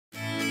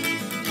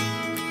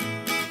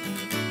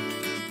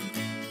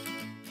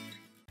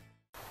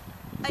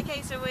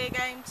Okay, so we're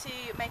going to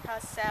make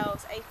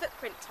ourselves a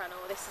footprint tunnel.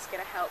 This is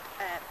going to help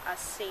us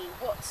see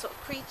what sort of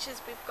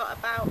creatures we've got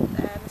about,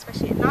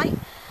 especially at night.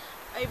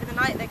 Over the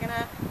night they're going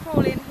to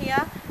crawl in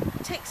here,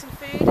 take some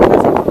food, and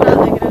as they crawl out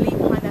they're going to leave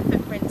behind their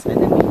footprints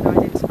and then we can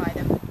identify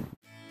them.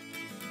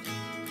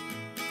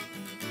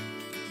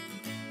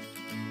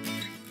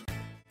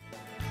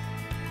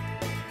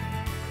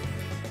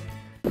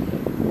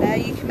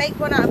 You can make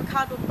one out of a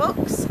cardboard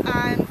box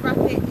and wrap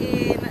it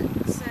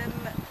in some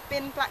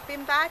black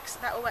bin bags.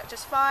 That will work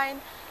just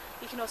fine.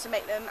 You can also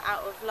make them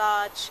out of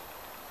large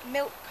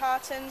milk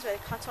cartons where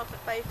they're cut off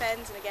at both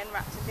ends and again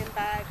wrapped in bin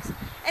bags.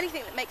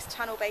 Anything that makes a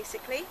tunnel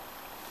basically.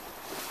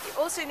 You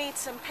also need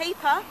some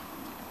paper,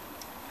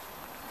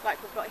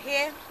 like we've got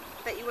here,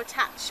 that you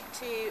attach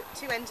to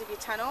two ends of your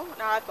tunnel.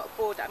 Now I've got a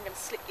board that I'm going to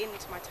slip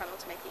into my tunnel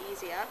to make it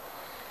easier.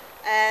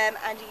 And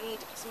you need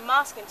some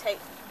masking tape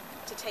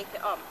to tape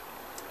it on.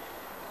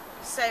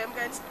 So I'm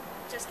going to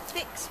just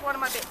fix one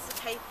of my bits of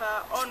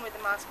paper on with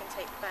the masking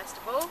tape first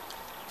of all,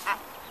 at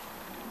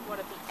one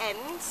of the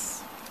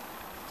ends,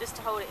 just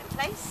to hold it in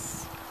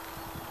place.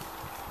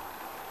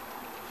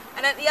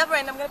 And at the other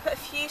end I'm going to put a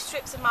few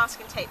strips of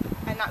masking tape,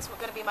 and that's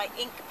going to be my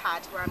ink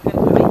pad, where I'm going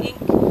to put my ink,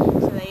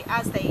 so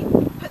as they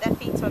put their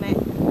feet on it,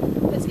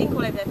 it puts ink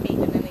all over their feet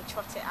and then they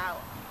trot it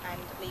out and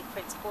leave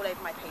prints all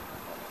over my paper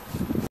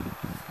for me.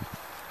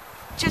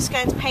 Just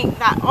going to paint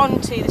that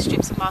onto the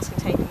strips of masking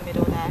tape in the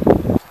middle there.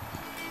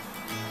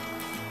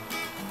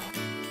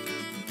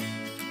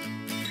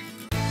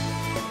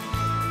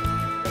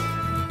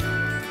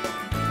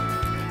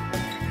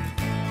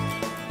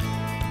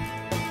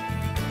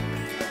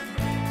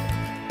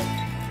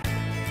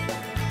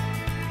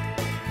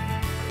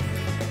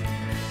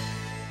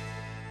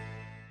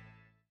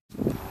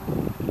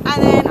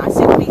 And then I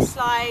simply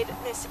slide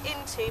this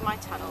into my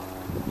tunnel.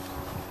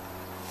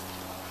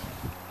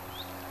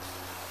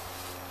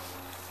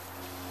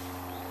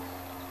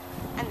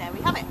 And there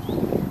we have it.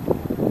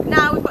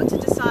 Now we've got to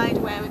decide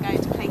where we're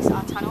going to place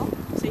our tunnel.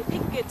 So you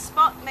pick a good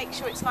spot, make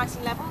sure it's nice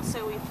and level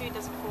so your food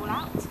doesn't fall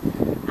out,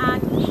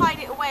 and hide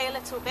it away a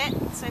little bit,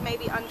 so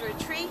maybe under a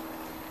tree,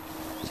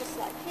 just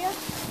like here,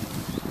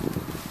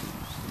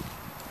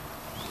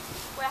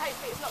 where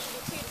hopefully it's not going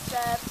to be too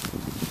disturbed.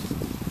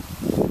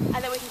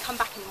 And then we can come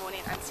back in the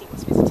morning and see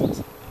what's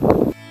visited.